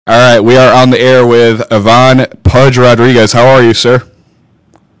right, we are on the air with Ivan Pudge Rodriguez. How are you, sir?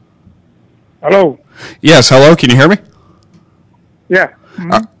 Hello. Yes, hello. Can you hear me? Yeah.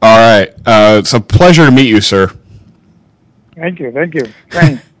 Mm-hmm. All right. It's a pleasure to meet you, sir. Thank you.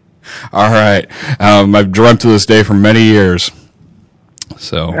 Thanks. All right. I've dreamt of this day for many years.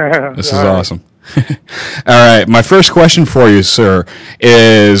 So this is awesome. All right. My first question for you, sir,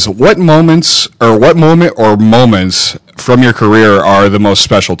 is what moment or moments from your career are the most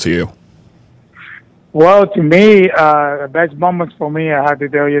special to you? Well, to me, the best moments for me, I have to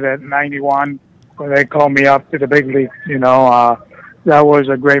tell you that 91, when they called me up to the big league, that was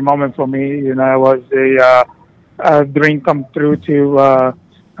a great moment for me. It was a dream come true to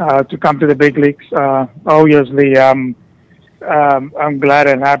come to the big leagues. Obviously, I'm glad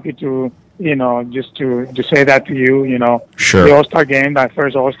and happy to, just to say that to you, Sure. The All-Star game, that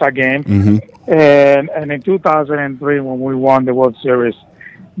first All-Star game. Mm-hmm. And in 2003, when we won the World Series,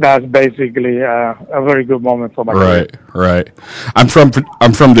 that's basically a very good moment for my career. Right. I'm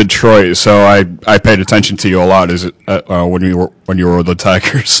from Detroit, so I paid attention to you a lot. Is it when you were with the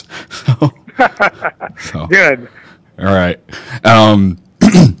Tigers? So. Good. All right.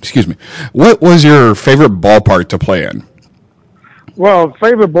 Excuse me. What was your favorite ballpark to play in? Well,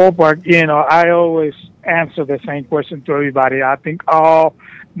 favorite ballpark, I always answer the same question to everybody. I think all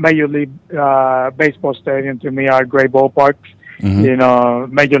Major League Baseball stadiums to me are great ballparks.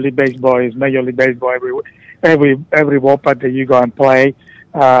 Mm-hmm. Major League Baseball is Major League Baseball every ballpark that you go and play.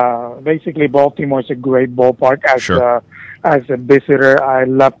 Basically, Baltimore is a great ballpark. As a visitor, I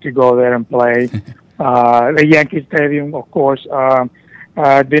love to go there and play. The Yankee Stadium, of course. I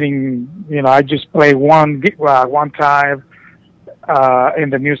just played one time in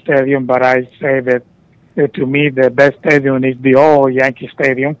the new stadium, but I say that to me the best stadium is the old Yankee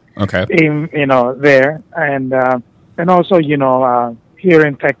Stadium. Okay. There and also here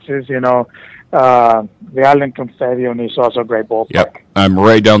in Texas, the Arlington Stadium is also a great ballpark. Yep, I'm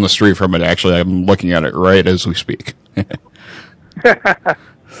right down the street from it. Actually, I'm looking at it right as we speak.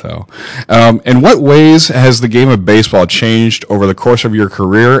 So, in what ways has the game of baseball changed over the course of your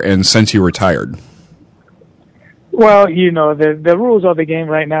career and since you retired? Well, the rules of the game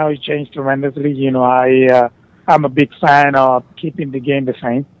right now has changed tremendously. I'm a big fan of keeping the game the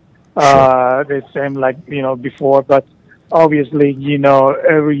same. Sure. The same like, before, but obviously,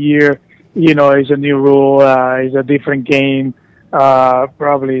 every year, is a new rule, is a different game,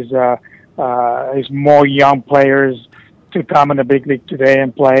 probably is more young players to come in the big league today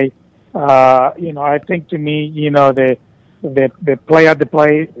and play. I think to me, the play at the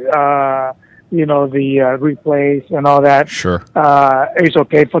plate, the replays and all that. Sure. Is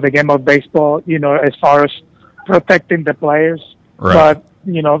okay for the game of baseball, as far as protecting the players. Right. But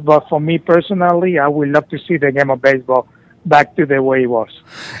for me personally, I would love to see the game of baseball back to the way it was.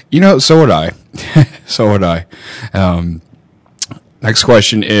 So would I. So would I. Next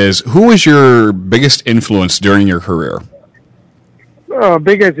question is, who was your biggest influence during your career?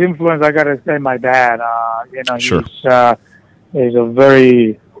 Biggest influence, I gotta say, my dad. Sure. He's a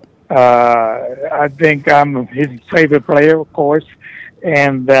very, I think I'm his favorite player, of course.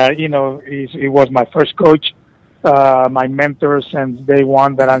 And, he was my first coach. My mentor since day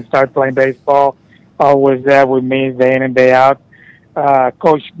one that I started playing baseball, always there with me day in and day out.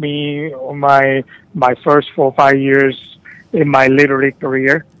 Coached me my first 4 or 5 years in my little league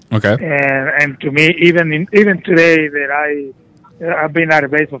career. Okay. And to me, even today that I've been out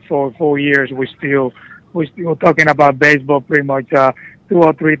of baseball for 4 years, we're still talking about baseball pretty much 2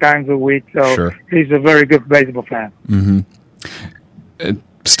 or 3 times a week. So Sure. He's a very good baseball fan. Mm-hmm. It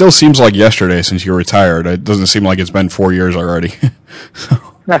still seems like yesterday since you retired. It doesn't seem like it's been 4 years already.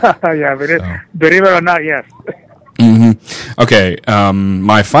 Yeah, believe it or not, yes. Mm-hmm. Okay,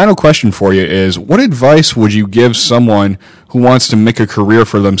 my final question for you is, what advice would you give someone who wants to make a career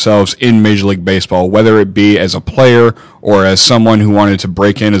for themselves in Major League Baseball, whether it be as a player or as someone who wanted to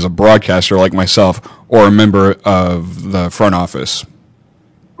break in as a broadcaster like myself or a member of the front office?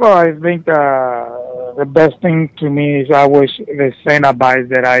 Well, I think the best thing to me is always the same advice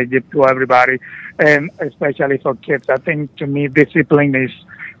that I give to everybody, and especially for kids. I think to me discipline is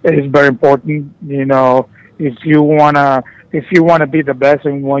very important. If you wanna be the best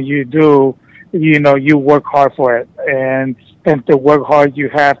in what you do, you work hard for it, and to work hard you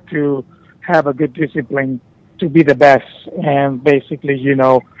have to have a good discipline to be the best. And basically,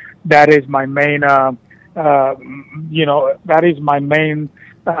 that is my main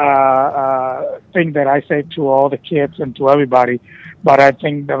thing that I say to all the kids and to everybody. But I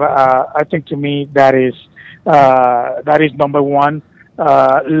think to me that is number one.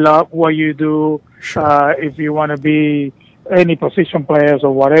 Love what you do. Sure. If you want to be any position players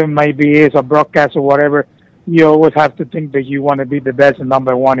or whatever it may be, as a broadcast or whatever, you always have to think that you want to be the best and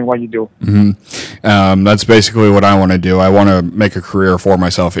number one in what you do. Mm-hmm. That's basically what I want to do. I want to make a career for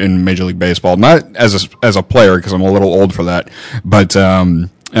myself in Major League Baseball, not as a player because I'm a little old for that, but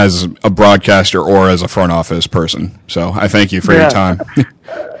as a broadcaster or as a front office person. So I thank you for your time.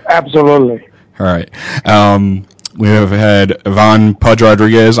 Absolutely. All right. We have had Ivan Pudge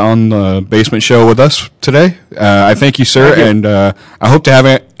Rodriguez on the Basement Show with us today. I thank you, sir, and I hope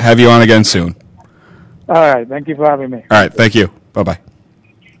to have you on again soon. All right. Thank you for having me. All right. Thank you. Bye-bye.